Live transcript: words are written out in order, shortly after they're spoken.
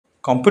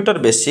Computer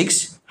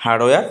basics,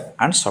 hardware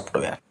and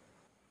software.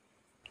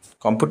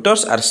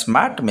 Computers are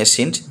smart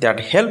machines that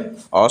help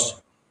us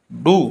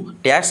do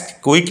tasks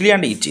quickly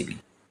and easily.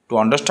 To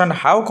understand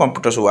how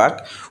computers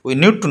work, we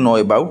need to know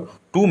about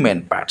two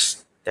main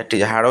parts, that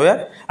is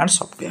hardware and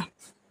software.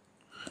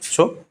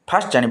 So,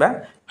 first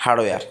janiba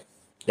hardware,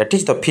 that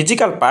is the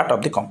physical part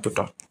of the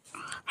computer.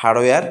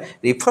 Hardware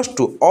refers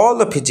to all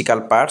the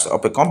physical parts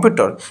of a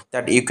computer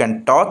that you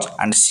can touch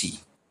and see.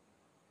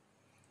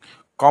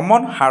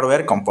 Common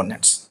hardware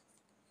components: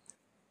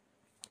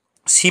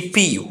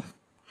 CPU,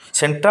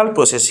 Central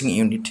Processing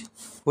Unit,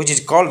 which is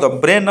called the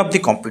brain of the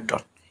computer.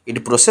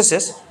 It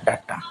processes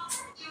data.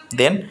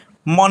 Then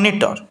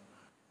monitor,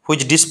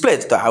 which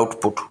displays the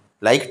output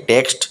like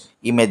text,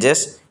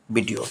 images,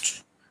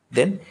 videos.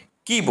 Then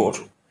keyboard,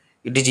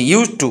 it is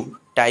used to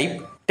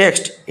type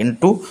text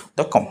into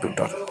the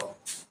computer.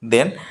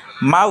 Then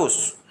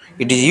mouse,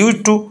 it is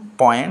used to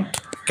point,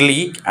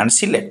 click and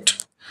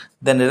select.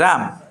 Then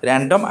RAM,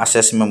 random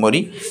access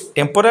memory,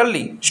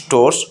 temporarily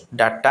stores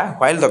data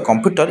while the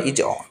computer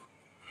is on.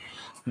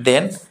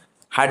 Then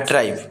hard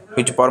drive,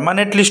 which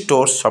permanently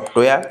stores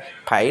software,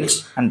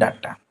 files and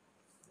data.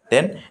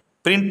 Then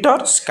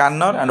printer,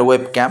 scanner and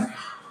webcam,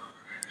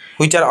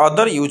 which are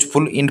other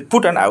useful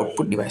input and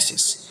output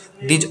devices.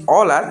 These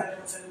all are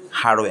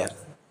hardware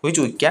which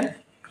we can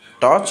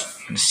touch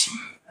and see.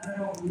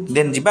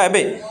 Then ଯିବା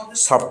ଏବେ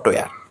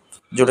software,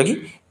 जोटा कि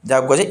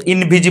ଯାହାକୁ କୁହାଯାଏ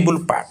invisible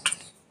part.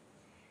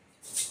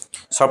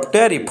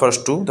 Software refers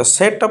to the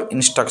set of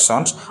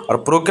instructions or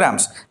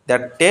programs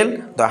that tell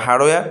the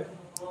hardware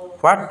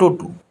what to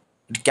do.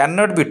 It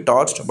cannot be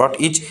touched but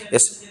is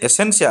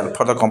essential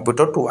for the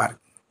computer to work.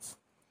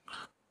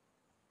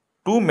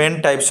 Two main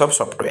types of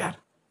software: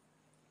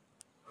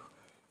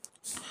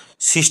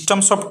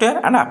 system software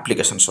and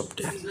application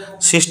software.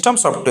 System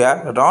software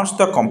runs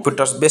the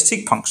computer's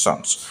basic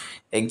functions.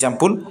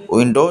 Example: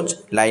 Windows,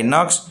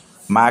 Linux,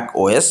 Mac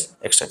OS,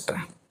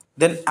 etc.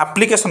 Then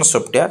application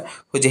software,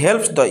 which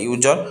helps the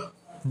user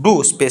do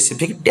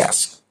specific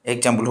tasks.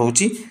 Example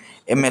होची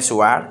MS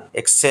Word,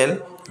 Excel,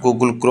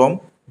 Google Chrome,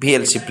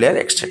 VLC player,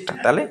 etc.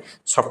 ताले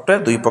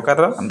software दुई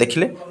प्रकार हम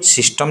देखिले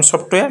system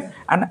software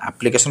and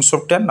application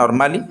software.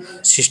 Normally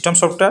system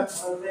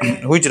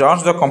software which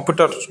runs the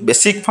computer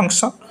basic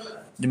function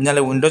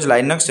जिमनाले Windows,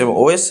 Linux एवं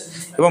OS,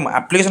 एवं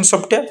application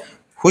software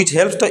which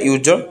helps the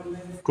user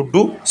to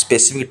do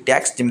specific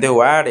tax जिमते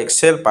word,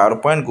 Excel, power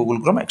point,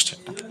 Google Chrome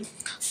etcetera.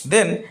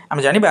 Then आम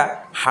जानिबा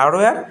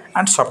hardware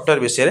and software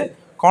विषय रे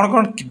कौन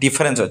कौन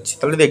difference अच्छी.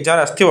 तो exam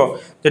आसथिबो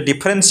J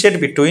differentiate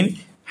between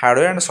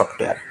hardware and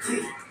software,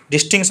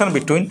 distinction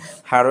between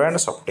hardware and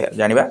software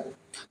जानिबा.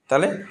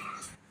 ताले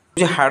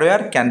जे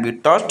hardware can be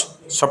touched,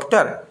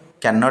 software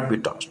can not be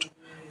touched.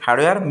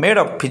 Hardware made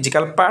of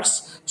physical parts,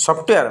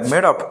 software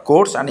made of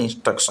codes and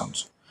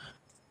instructions.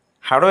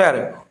 Hardware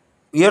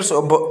wears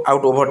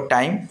out over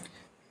time,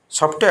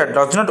 software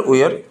does not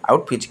wear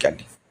out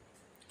physically.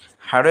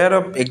 Hardware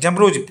of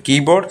example होची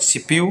keyboard,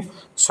 CPU.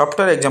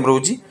 Software example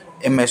होची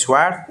MS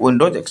word,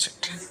 Windows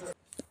etcetera.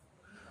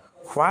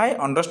 Why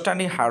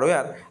understanding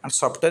hardware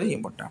and software is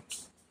important?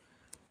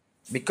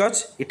 Because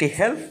it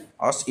helps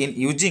us in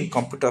using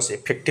computers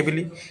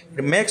effectively.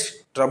 It makes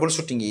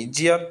troubleshooting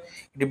easier.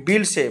 It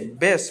builds a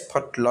base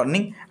for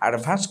learning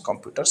advanced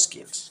computer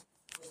skills.